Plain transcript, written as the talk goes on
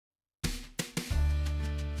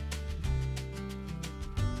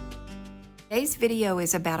Today's video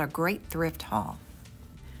is about a great thrift haul.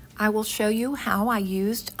 I will show you how I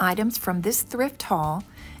used items from this thrift haul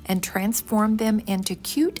and transformed them into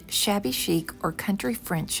cute shabby chic or country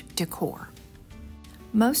French decor.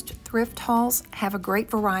 Most thrift hauls have a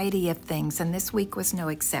great variety of things, and this week was no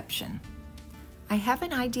exception. I have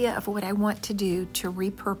an idea of what I want to do to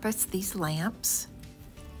repurpose these lamps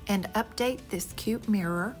and update this cute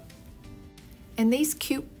mirror. And these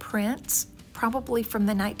cute prints, probably from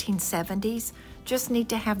the 1970s, just need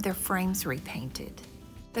to have their frames repainted.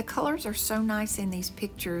 The colors are so nice in these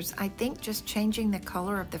pictures, I think just changing the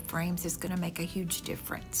color of the frames is going to make a huge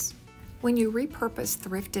difference. When you repurpose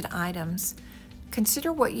thrifted items,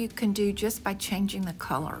 consider what you can do just by changing the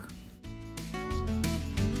color.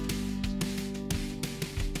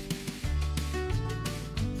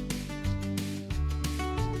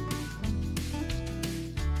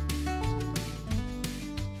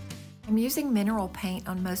 I'm using mineral paint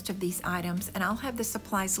on most of these items, and I'll have the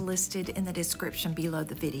supplies listed in the description below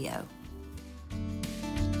the video.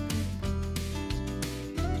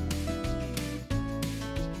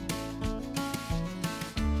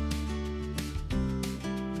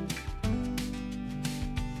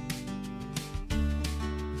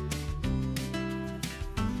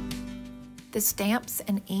 The stamps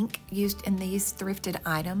and ink used in these thrifted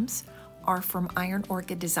items are from Iron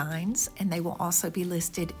Orchid Designs, and they will also be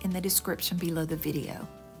listed in the description below the video.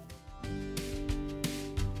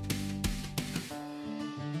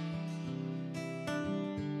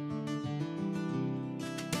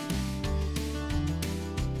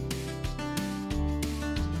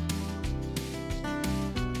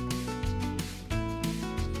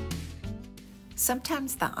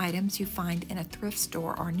 Sometimes the items you find in a thrift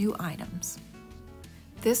store are new items.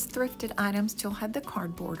 This thrifted item still had the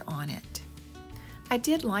cardboard on it. I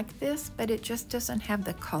did like this, but it just doesn't have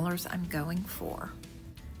the colors I'm going for.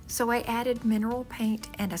 So I added mineral paint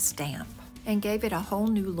and a stamp and gave it a whole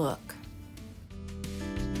new look.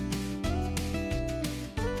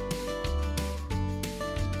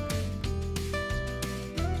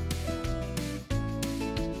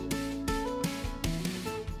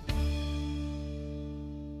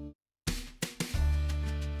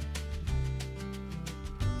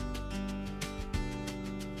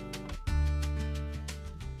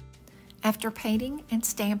 After painting and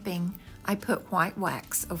stamping, I put white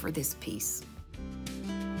wax over this piece.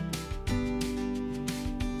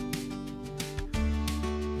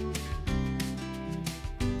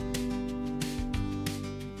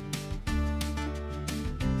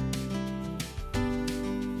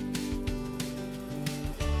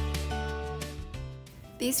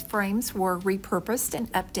 These frames were repurposed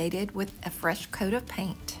and updated with a fresh coat of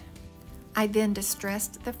paint. I then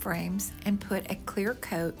distressed the frames and put a clear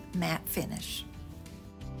coat matte finish.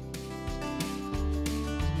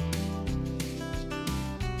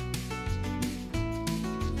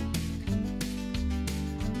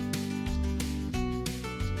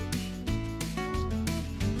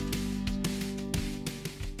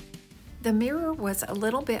 The mirror was a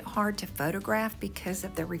little bit hard to photograph because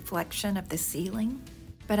of the reflection of the ceiling,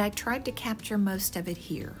 but I tried to capture most of it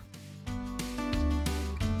here.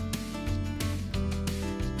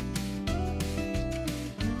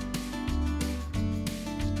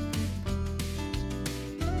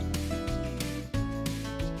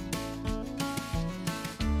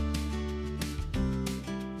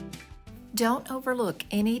 Don't overlook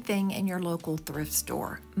anything in your local thrift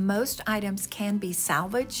store. Most items can be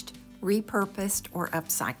salvaged, repurposed, or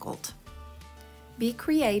upcycled. Be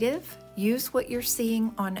creative. Use what you're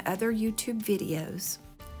seeing on other YouTube videos.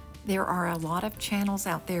 There are a lot of channels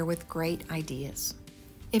out there with great ideas.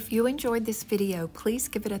 If you enjoyed this video, please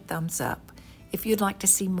give it a thumbs up. If you'd like to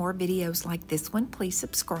see more videos like this one, please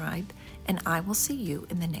subscribe, and I will see you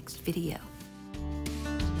in the next video.